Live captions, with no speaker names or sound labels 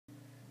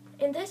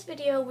In this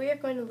video, we are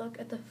going to look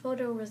at the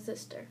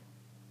photoresistor.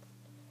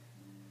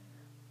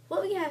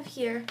 What we have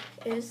here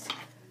is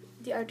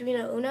the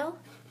Arduino Uno,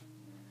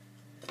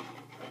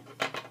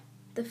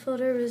 the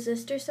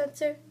photoresistor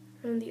sensor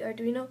from the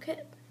Arduino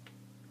kit,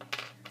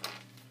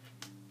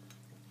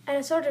 and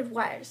assorted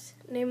wires,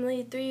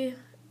 namely 3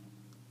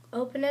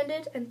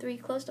 open-ended and 3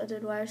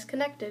 closed-ended wires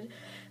connected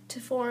to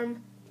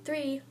form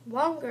 3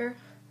 longer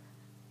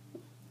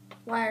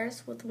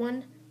wires with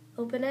 1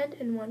 open end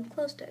and 1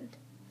 closed end,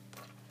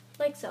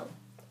 like so.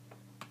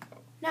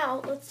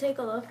 Now let's take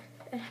a look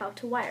at how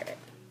to wire it.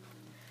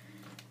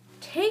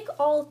 Take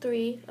all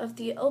 3 of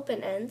the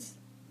open ends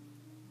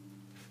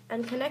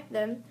and connect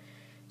them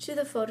to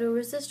the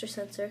photoresistor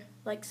sensor,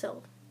 like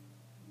so.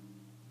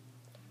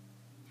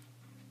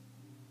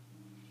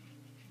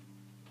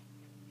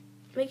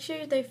 Make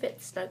sure they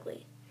fit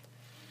snugly.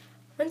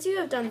 Once you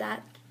have done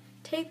that,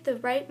 take the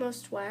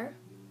rightmost wire,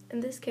 in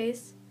this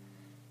case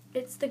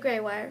it's the gray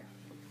wire,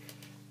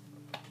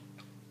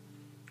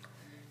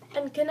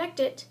 and connect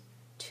it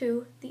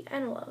to the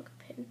analog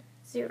pin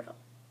 0.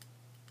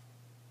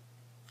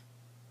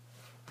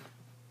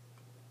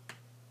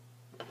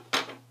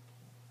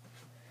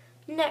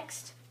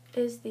 Next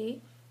is the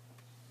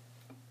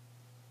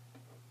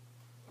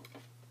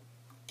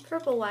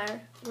purple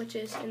wire, which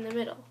is in the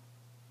middle.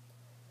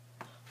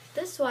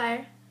 This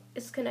wire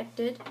is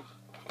connected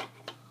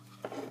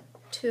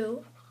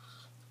to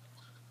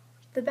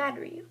the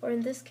battery, or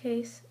in this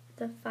case,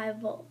 the 5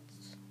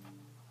 volts,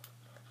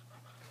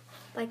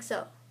 like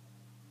so.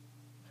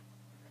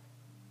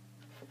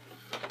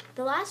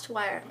 The last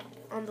wire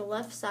on the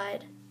left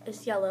side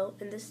is yellow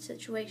in this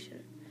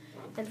situation,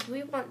 and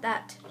we want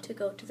that to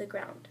go to the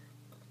ground.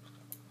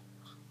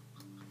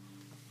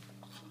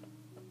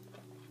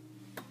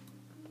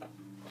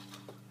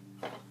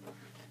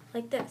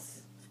 Like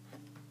this.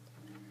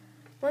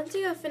 Once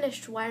you have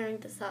finished wiring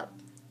this up,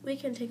 we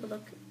can take a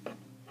look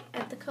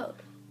at the code.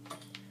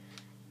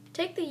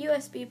 Take the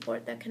USB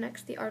port that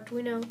connects the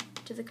Arduino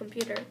to the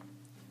computer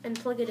and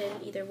plug it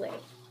in either way.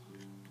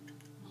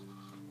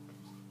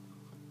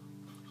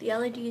 The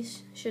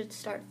LEDs should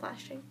start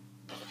flashing.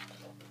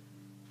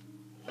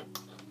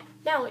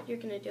 Now what you're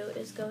going to do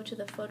is go to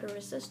the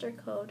photoresistor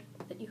code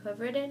that you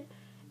have written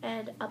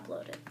and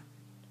upload it.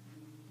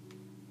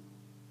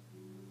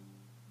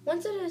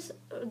 Once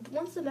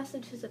the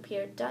message has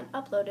appeared done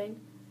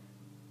uploading,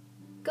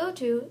 go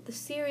to the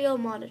serial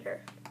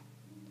monitor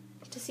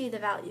to see the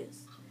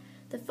values.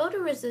 The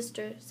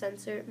photoresistor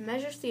sensor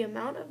measures the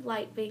amount of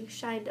light being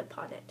shined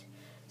upon it.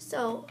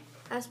 So,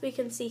 as we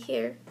can see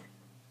here,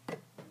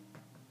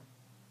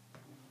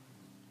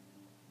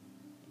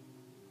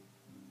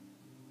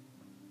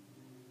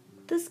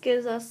 this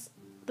gives us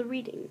the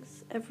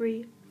readings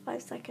every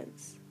 5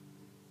 seconds.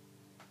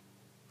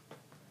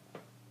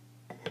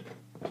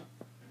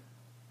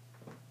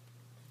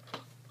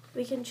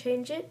 We can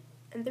change it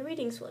and the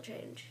readings will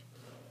change.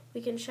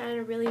 We can shine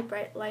a really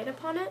bright light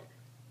upon it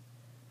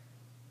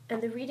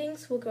and the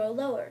readings will go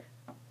lower.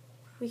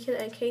 We can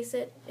encase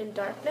it in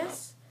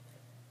darkness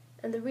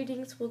and the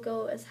readings will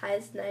go as high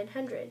as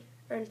 900,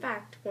 or in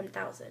fact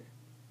 1000.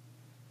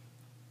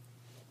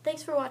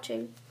 Thanks for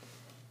watching.